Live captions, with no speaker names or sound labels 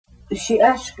she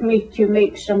asked me to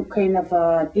make some kind of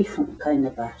a different kind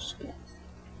of basket.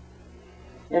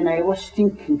 And I was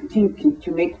thinking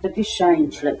to make the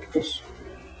designs like this.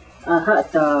 I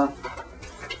had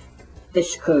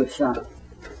this cursor.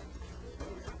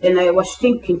 And I was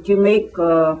thinking to make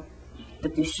the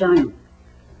design,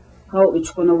 how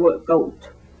it's going to work out.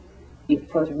 I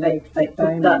put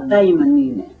that diamond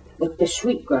in it with the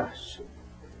sweetgrass.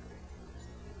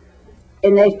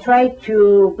 And I tried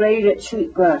to braid it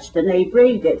sweetgrass, and I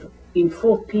braid it in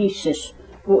 4 pieces,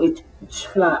 so it's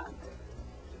flat.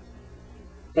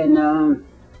 And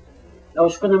I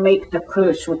was going to make the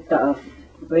curse with the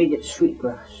braided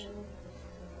sweetgrass.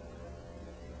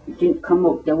 It didn't come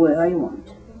out the way I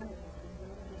wanted.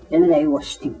 And I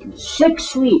was thinking,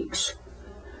 6 weeks,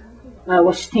 I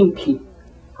was thinking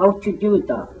how to do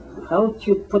that, how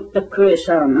to put the curse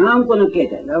on. I'm going to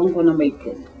get it, I'm going to make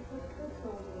it.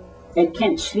 I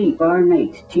can't sleep all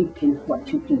night thinking what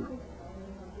to do.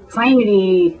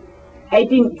 Finally, I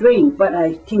didn't drink, but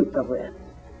I think of it.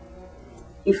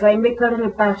 If I make a little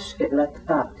basket like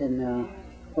that and I'm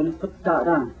going to put that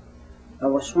on, I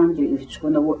was wondering if it's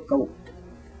going to work out.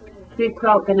 3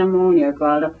 o'clock in the morning, I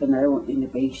got up and I went in the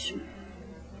basement.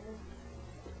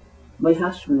 My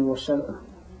husband was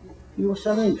he was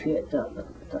around here at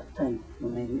that time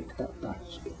when I made that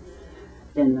basket.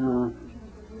 Then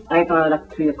I got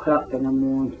up 3 o'clock in the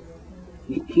morning.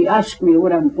 He asked me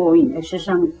where I'm going. I says,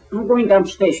 I'm going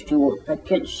downstairs to work. I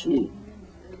can't sleep.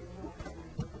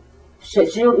 He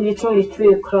says, it's only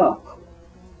 3 o'clock.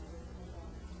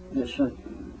 I said,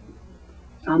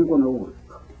 I'm going to work.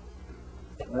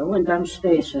 I went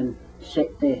downstairs and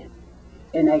sat there,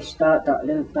 and I start that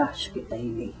little basket I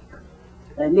make.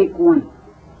 I make one.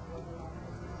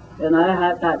 And I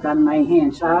had that on my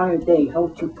hands all day, how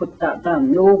to put that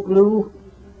down. No glue,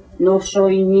 no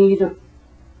sewing needle.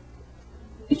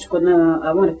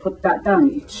 I want to put that down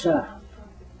itself.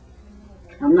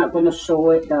 I'm not going to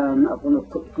sew it down, I'm not going to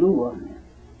put glue on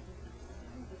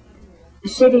it.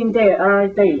 Sitting there all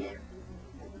day,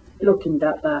 looking at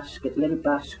that basket, little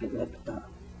basket like that.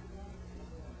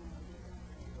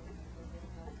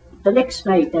 The next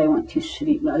night I went to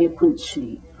sleep, I couldn't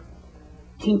sleep,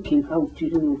 thinking how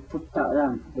to put that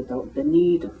on without the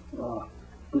needle or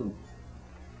glue.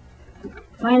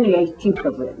 Finally I think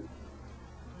of it.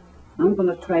 I'm going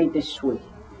to try this way.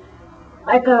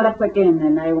 I got up again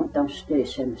and I went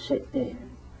downstairs and sat there.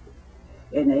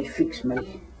 And I fixed my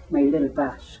little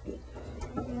basket.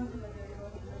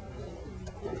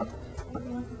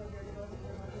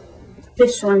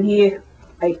 This one here,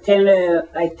 I turn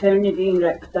it in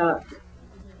like that.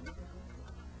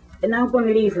 And I'm going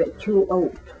to leave it 2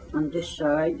 out on this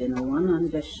side and 1 on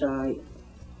this side.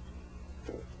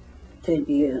 Turn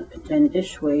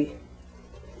this way.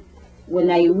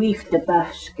 When I weave the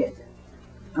basket,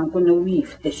 I'm going to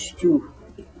weave this too.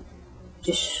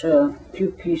 Just 2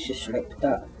 pieces like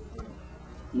that.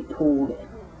 You hold it.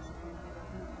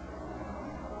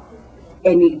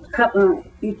 And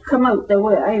it come out the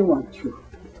way I want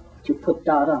to put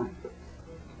that on.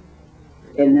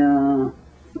 And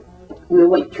we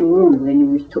went to Rome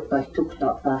and I took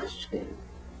that basket.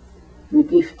 We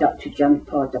gave that to John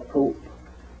Paul the Pope.